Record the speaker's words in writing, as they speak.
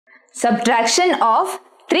subtraction of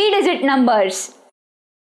 3-digit numbers.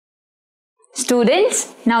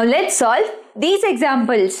 Students, now let's solve these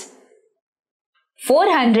examples.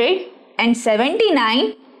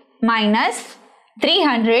 479 minus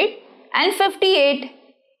 358.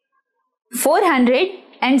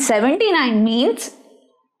 479 means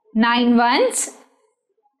 9 ones,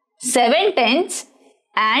 7 tens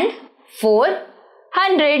and 4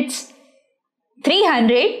 hundreds.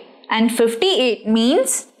 358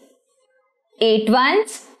 means 8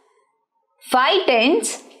 ones, 5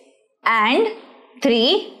 tens and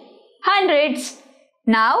 3 hundreds.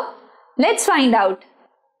 Now let's find out.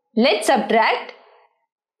 Let's subtract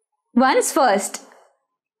ones first.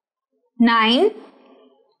 9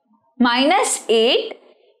 minus 8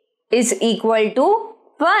 is equal to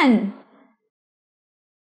 1.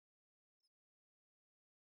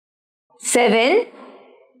 7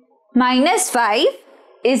 minus 5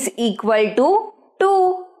 is equal to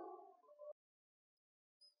 2.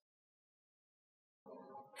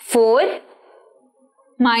 4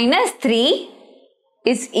 minus 3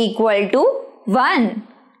 is equal to 1.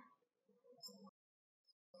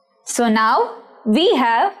 So now we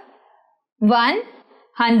have 1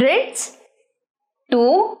 hundreds,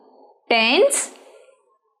 2 tens,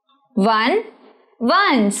 1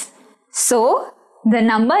 ones. So the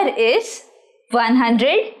number is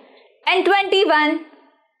 121.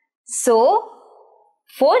 So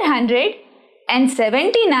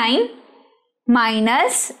 479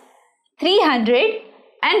 minus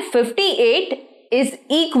 358 is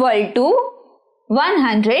equal to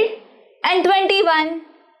 121.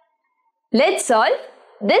 Let's solve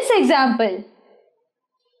this example.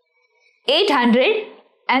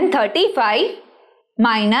 835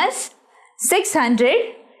 minus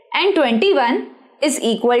 621 is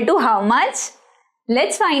equal to how much?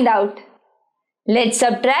 Let's find out. Let's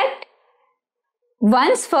subtract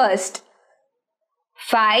ones first.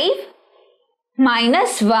 5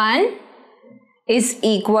 minus 1 is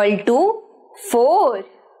equal to 4.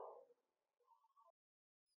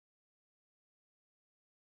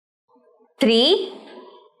 3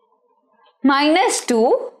 minus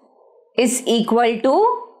 2 is equal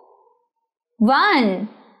to 1.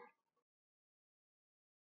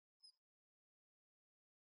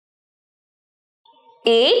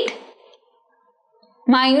 8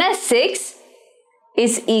 minus 6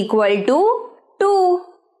 is equal to 2.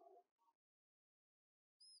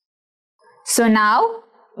 So now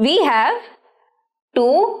we have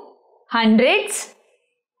 2 hundreds,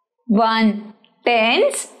 1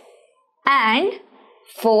 tens and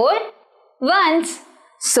 4 ones.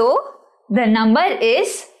 So the number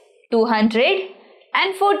is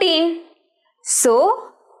 214.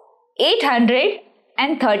 So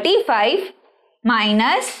 835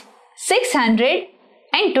 minus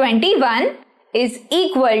 621 is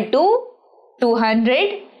equal to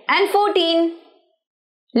 214.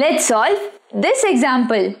 Let's solve this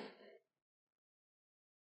example.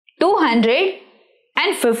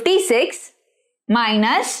 256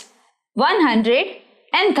 minus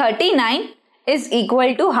 139 is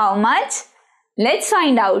equal to how much? Let's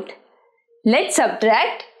find out. Let's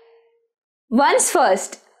subtract ones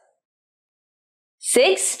first.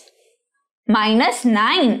 6 minus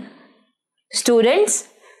 9. Students,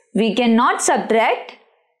 we cannot subtract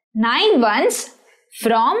 9 ones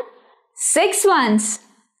from 6 ones.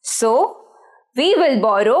 So, we will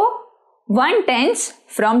borrow 1 tens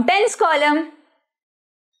from tens column.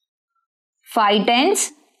 5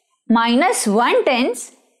 tens minus 1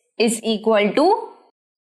 tens is equal to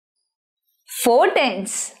 4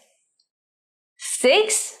 tens.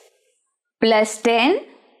 6 plus 10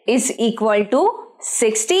 is equal to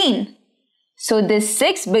 16. So this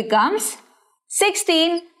 6 becomes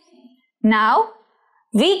 16. Now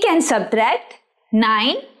we can subtract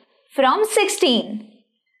 9 from 16.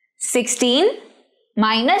 16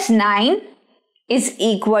 minus 9 is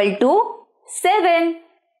equal to 7.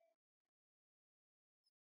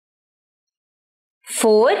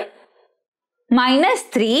 4 minus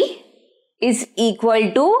 3 is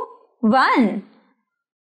equal to 1.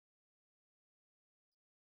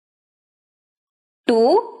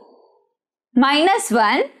 2 minus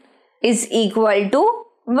 1 is equal to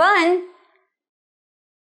 1.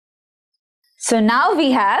 So now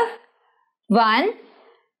we have 1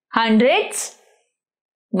 hundreds,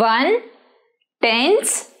 1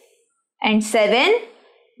 tens and 7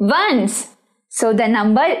 ones. So the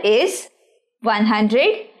number is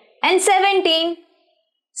 117.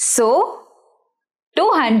 So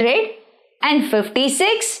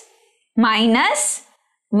 256 minus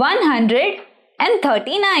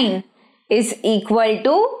 139 is equal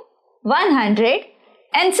to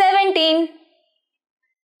 117.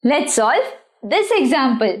 Let's solve this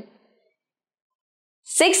example.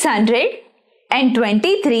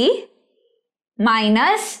 623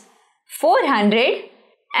 minus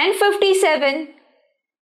 457.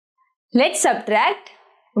 Let's subtract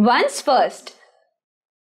ones first.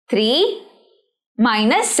 3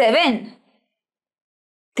 minus 7.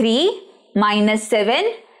 3 minus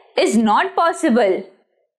 7 is not possible.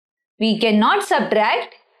 We cannot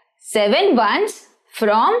subtract 7 ones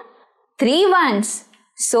from 3 ones.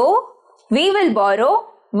 So, we will borrow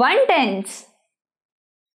 1 tens.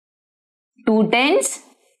 2 tens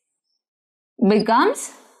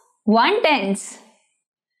becomes 1 tens.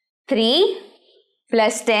 3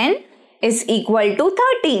 plus 10 is equal to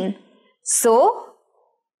 13. So,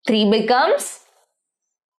 3 becomes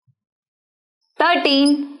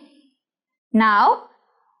 13. Now,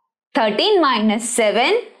 13 minus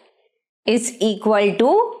 7 is equal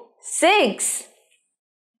to 6.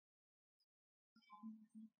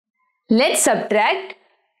 Let's subtract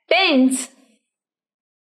tens.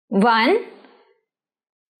 1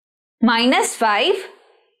 minus 5.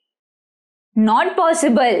 Not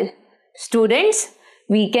possible. Students,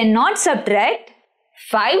 we cannot subtract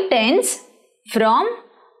 5 tens from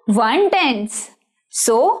 1 tens.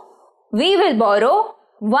 So, we will borrow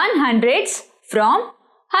 1 hundreds from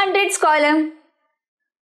hundreds column.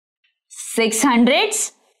 6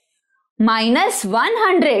 hundreds minus 1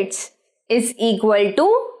 hundreds is equal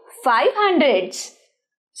to 5 hundreds.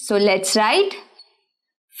 So, let's write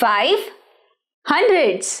 5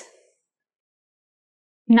 hundreds.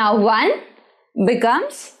 Now 1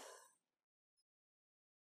 becomes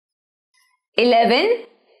 11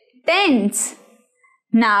 tens.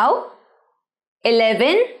 Now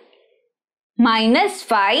 11 minus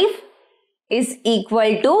 5 is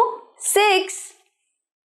equal to 6.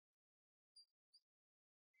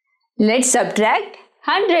 Let's subtract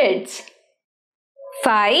hundreds.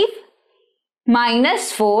 5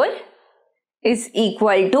 minus 4 is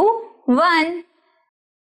equal to 1.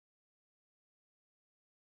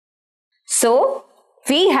 So,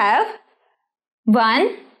 we have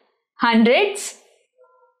 1 hundreds,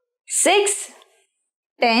 6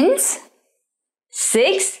 tens,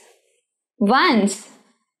 6 ones.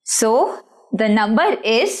 So, the number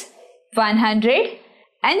is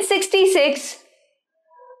 166.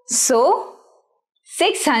 So,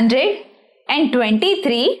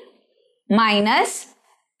 623 minus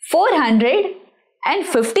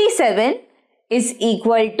 457 is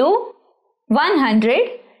equal to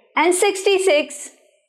 166.